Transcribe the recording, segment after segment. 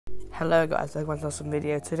Hello guys, welcome to another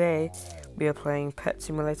video. Today we are playing Pet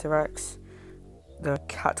Simulator X, the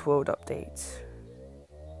Cat World update.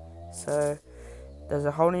 So there's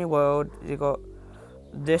a whole new world. You got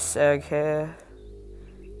this egg here,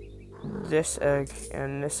 this egg,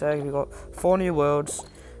 and this egg. We got 4 new worlds.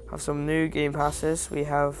 Have some new game passes. We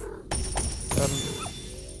have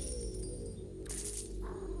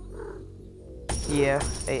yeah,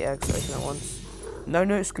 8 eggs open at once. No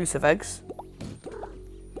exclusive eggs.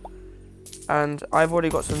 And I've already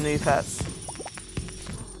got some new pets.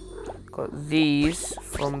 Got these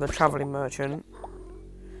from the travelling merchant.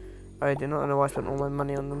 I do not know why I spent all my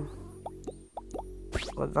money on them.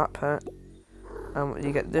 Got that pet. And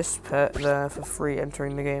you get this pet there for free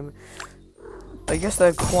entering the game. I guess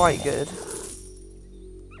they're quite good.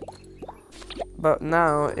 But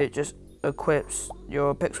now it just equips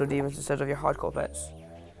your pixel demons instead of your hardcore pets.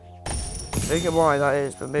 I don't get why that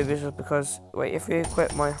is, but maybe it's just because, wait, if we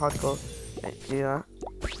equip my hardcore, do that,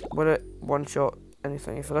 will it one shot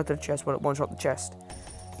anything? If I go to the chest, will it one shot the chest?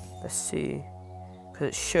 Let's see, because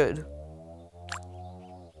it should.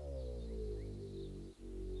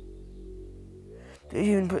 Did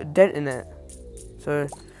you even put a dent in it? So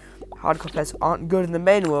hardcore pets aren't good in the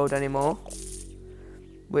main world anymore,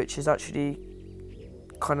 which is actually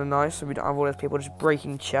kind of nice, so we don't have all those people just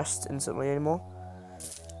breaking chests instantly anymore.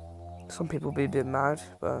 Some people will be a bit mad,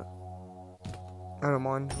 but I don't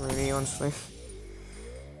mind, really, honestly.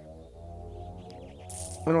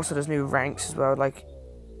 And also there's new ranks as well, like,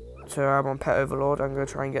 so I'm on Pet Overlord. I'm going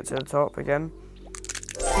to try and get to the top again.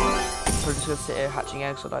 I'm just going to sit here hatching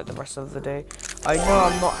eggs for like the rest of the day. I know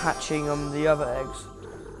I'm not hatching the other eggs.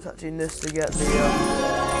 It's hatching this to get the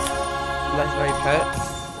legendary pet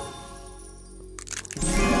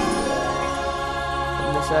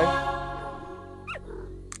from this egg.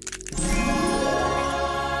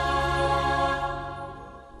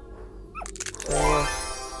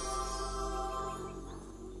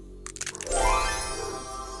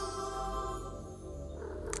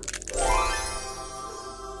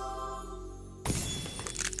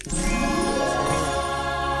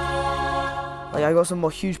 Like, I got some more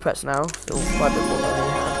huge pets now, so quite a bit more than I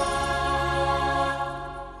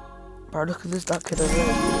had. But look at this, that kid over there.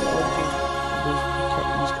 These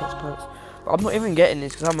cat's pets. But I'm not even getting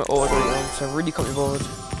these because I'm an order on, so I really can't be bothered.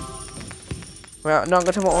 Right, now I'm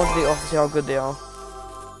going to turn my order off and see how good they are.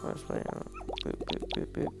 Let's play boop, boop, boop,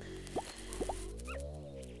 boop.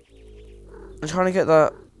 I'm trying to get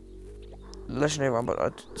that legendary one, but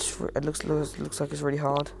it looks like it's really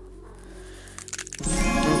hard.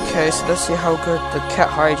 Okay, so let's see how good the cat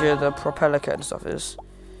hydra, the propeller cat and stuff is.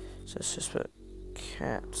 So let's just put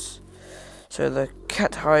cats. So the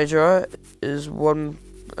cat hydra is one.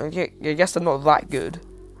 I guess they're not that good.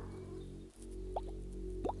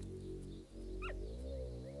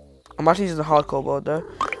 I'm actually using the hardcore board though.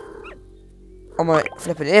 Oh my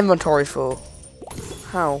flipping inventory's full.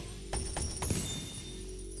 How?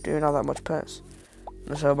 Doing all that much pets.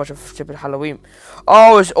 There's so much of stupid Halloween.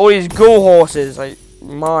 Oh, it's all these ghoul horses. Like,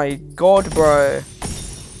 my god, bro.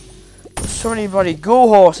 There's so many bloody ghoul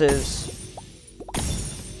horses.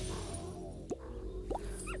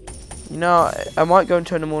 You know, I might go and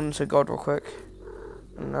turn them on into god real quick.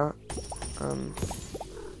 And that.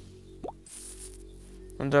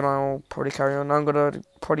 And then I'll probably carry on. I'm gonna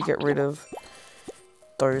probably get rid of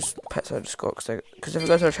those pets I just got. Because if I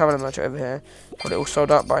go to the traveling merchant over here, probably all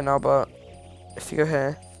sold out by now, but if you go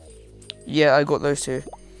here, yeah, I got those two.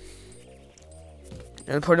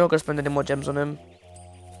 And I'm probably not going to spend any more gems on him,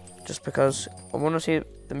 just because I want to see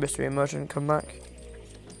the mystery merchant come back.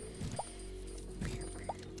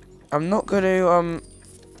 I'm not going to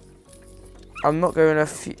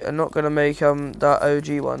make that OG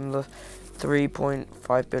one, the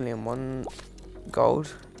 3.5 billion one,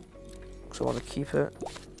 gold, because I want to keep it.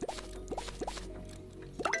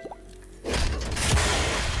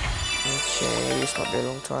 Okay, this might be a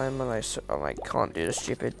long time, and I can't do the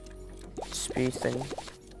stupid speed thing.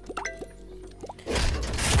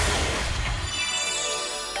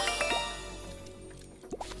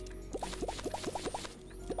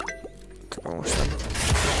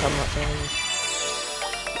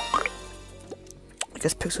 I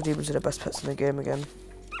guess pixel demons are the best pets in the game again.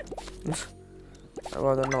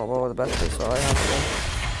 Well, they're not all the best pets, so I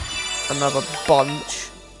have another bunch.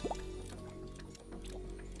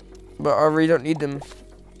 But I really don't need them.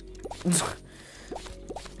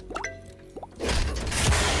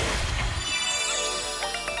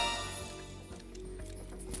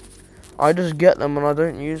 I just get them and I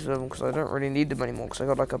don't use them because I don't really need them anymore because I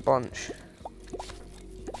got like a bunch.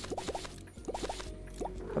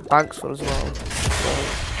 A bank's full as well.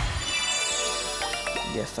 So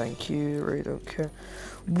Yeah, thank you. Really don't care.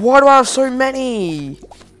 Why do I have so many?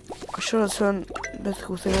 I should have turned the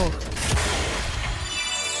mythical thing off.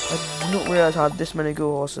 I did not realise I had this many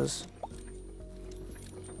ghoul horses.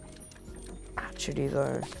 Actually,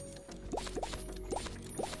 though,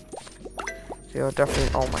 they are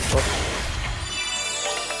definitely. Oh my god.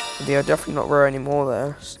 They are definitely not rare anymore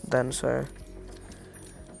there. Then so.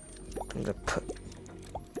 I'm gonna put.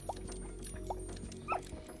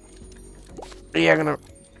 Yeah, I'm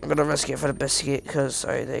gonna risk it for the biscuit because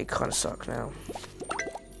they kind of suck now.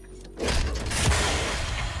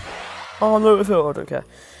 Oh no, I don't care.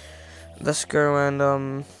 Let's go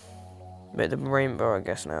and make the rainbow, I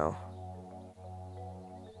guess now.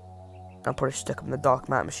 I'll probably stick them in the dark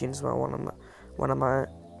matte machine as well when I'm at.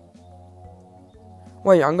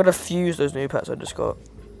 Wait, I'm gonna fuse those new pets I just got.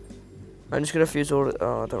 I'm just gonna fuse all.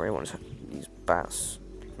 Oh, I don't really want these bats.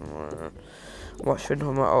 What should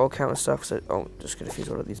on my old account and stuff? So, oh, just gonna fuse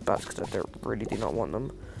all of these bats because I really do not want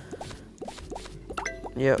them.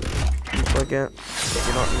 Yep. I get. I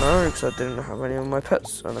do not know because I didn't have any of my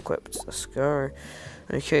pets unequipped. Let's go.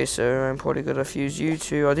 Okay, so I'm probably gonna fuse you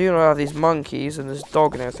two. I do not have these monkeys and this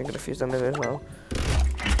dog and everything. Gonna fuse them in as well.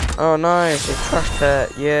 Oh, nice! A trash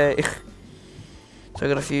pet. Yay! So I'm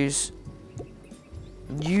gonna fuse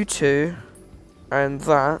you two and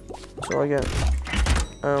that. So I get.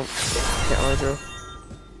 Get Hydra.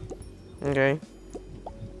 Okay.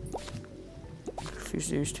 Fuse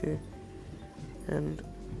these two. And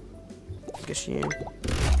I guess you.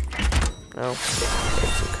 Oh,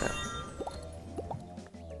 it's okay.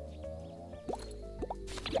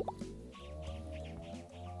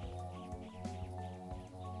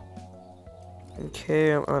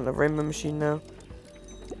 Okay, I'm on the rainbow machine now.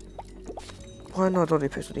 Why not Doddy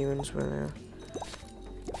Pixel Demons? Well, yeah.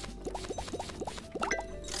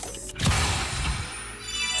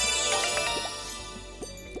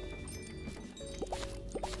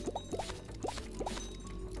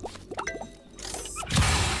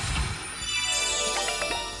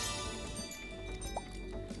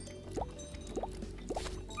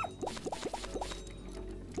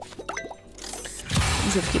 I'm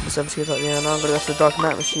just gonna keep myself together like that. Now I'm gonna go to the Dark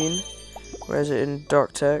Matte machine. Where is it in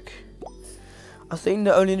Dark Tech? I think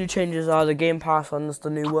the only new changes are the Game Pass and the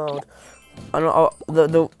new world. And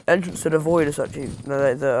the entrance to the void is actually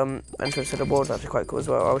the entrance to the world is actually quite cool as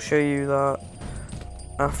well. I'll show you that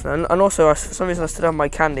after. And also, for some reason, I still have my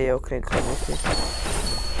candy. Okay,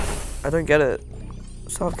 I don't get it. I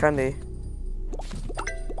still have candy.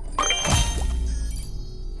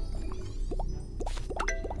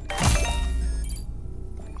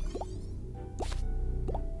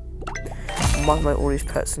 I might make all these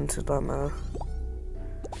pets into that now.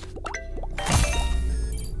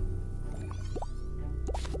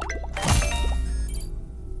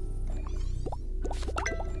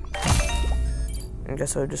 I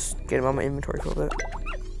guess I'll just get him on my inventory for a bit.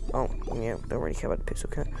 Oh, yeah, don't really care about the Pixel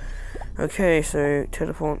Cat. Okay, so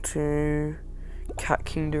teleport to Cat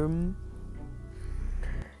Kingdom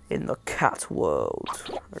in the cat world.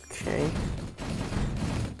 Okay.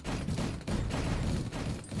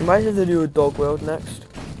 Imagine they do a dog world next.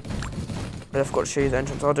 I forgot to show you the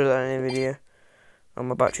entrance. I'll do that in a video.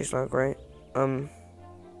 My battery's not great.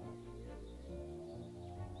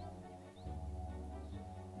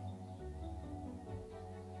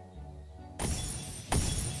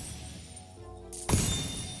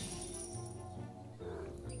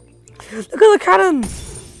 Look at the cannon!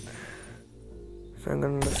 So I'm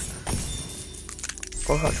gonna just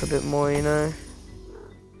hatch a bit more, you know.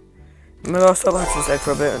 Maybe I'll stop hatching this egg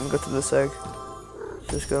for a bit and go to this egg. So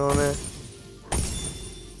just go on there.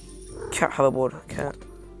 Cat hoverboard, cat.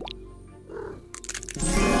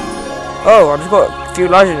 Oh, I just got a few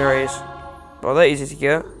legendaries. Well, they're easy to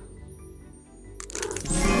get.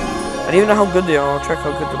 I don't even know how good they are. I'll check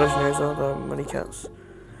how good the legendaries are. There are many cats.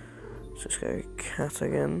 Let's just go cat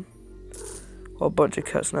again. Got a bunch of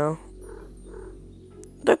cats now.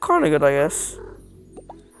 They're kind of good, I guess.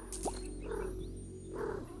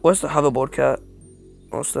 Where's the hoverboard cat?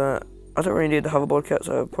 What's that? I don't really need the hoverboard cat,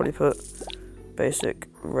 so I'll probably put basic,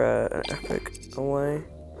 rare, and epic away.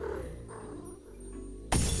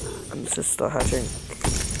 And let's just start hatching.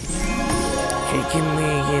 Okay, give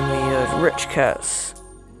me those rich cats.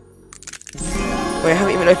 Wait, I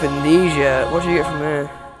haven't even opened these yet. What do you get from there?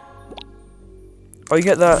 Oh, you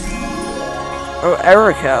get that. Oh,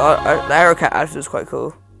 Arrow Cat. The Arrow Cat actually is quite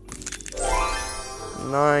cool.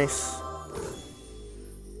 Nice.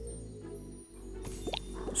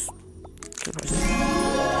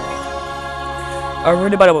 I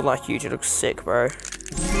really bad about that huge. It looks sick, bro. But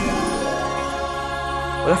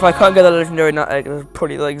if I can't get that legendary nut egg, there's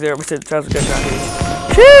probably like 0% chance of getting that huge.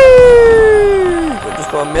 Sheesh! We just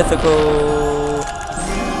got a mythical.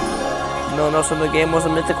 No one else in the game was a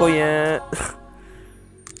mythical yet.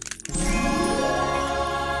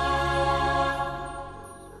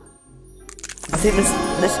 I think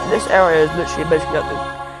this area is literally basically like the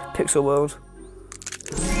Pixel world.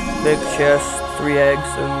 Big chest, 3 eggs,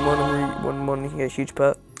 and one yeah, huge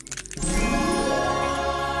pet.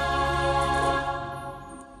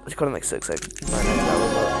 It's kind of like 6 eggs, 9 eggs now,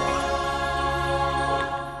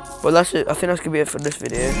 but that's it. I think that's gonna be it for this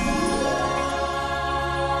video.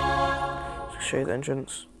 Let's show you the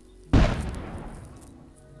entrance.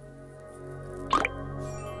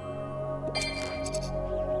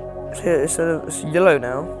 So it's yellow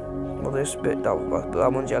now. Well, this bit that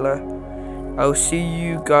one's yellow. I'll see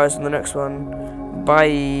you guys in the next one.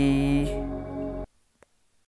 Bye.